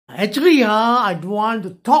Actually, I don't want to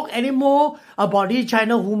talk anymore about the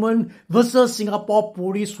China woman versus Singapore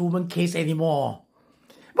police woman case anymore.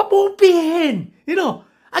 But bian,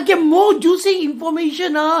 I get more juicy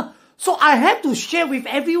information, so I have to share with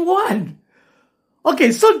everyone.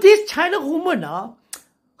 Okay, so this China woman,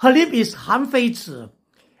 her name is Han Feizi,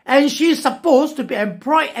 and she's supposed to be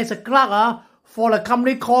employed as a clerk for a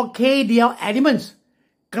company called KDL Elements.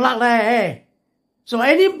 Clerk, So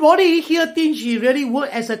anybody here thinks she really work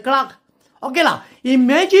as a clerk? Okay lah,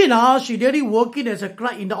 imagine she really working as a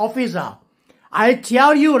clerk in the office. I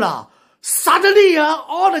tell you lah, suddenly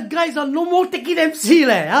all the guys are no more taking MC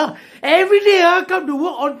Every day come to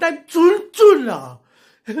work on time, chun.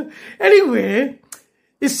 Anyway,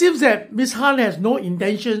 it seems that Miss Han has no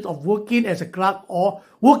intention of working as a clerk or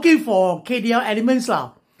working for KDL Elements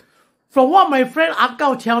lah. From what my friend Ah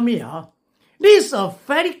Gao tell me, this is a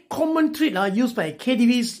very common trick used by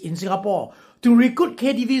KTVs in Singapore to recruit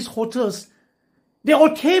KTVs hostess. They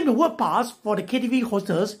obtain the work pass for the KTV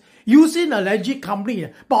hostess using a legit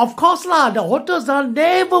company. But of course the hostess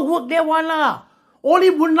never work there one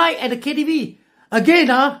Only moonlight at the KTV.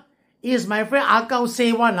 Again is my friend Ah Gao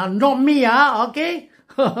say one not me okay.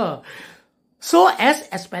 So as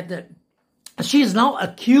expected, she is now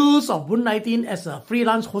accused of moonlighting as a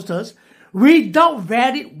freelance hostess without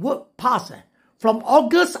valid work pass. From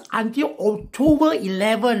August until October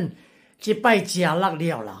 11, 这拜假辣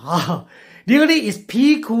了啦Really is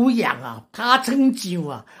屁股痒怕成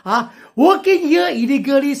酒working here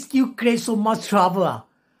illegally still creates so much trouble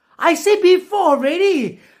I said before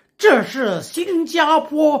already, 这是新加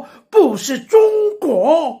坡，不是中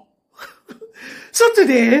国。So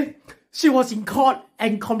today, she was in court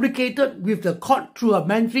and communicated with the court through a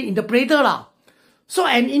Mandarin interpreter So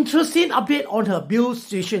an interesting update on her bail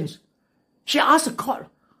situations. She asked the court,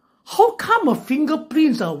 how come her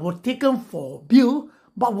fingerprints were taken for bail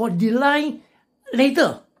but were denied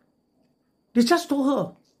later? They just told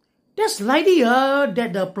her, that's likely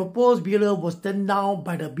that the proposed bailer was turned down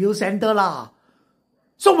by the bail center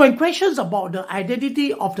So when questions about the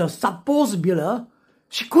identity of the supposed bailer,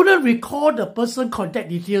 she couldn't recall the person's contact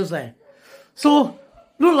details. So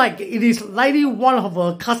look like it is likely one of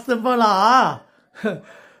her customers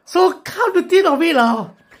So come to think of it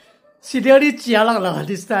she really jialang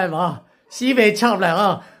this time She may chop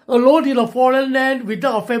alone in a foreign land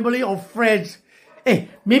without a family or friends.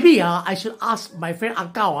 Maybe I should ask my friend Ah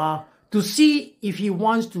Gao to see if he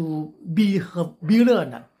wants to be her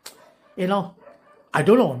bailer. I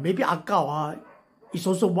don't know. Maybe Ah Gao is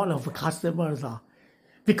also one of her customers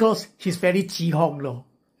because he's very chi hong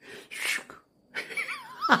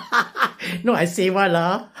No, I say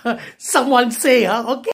one someone say okay.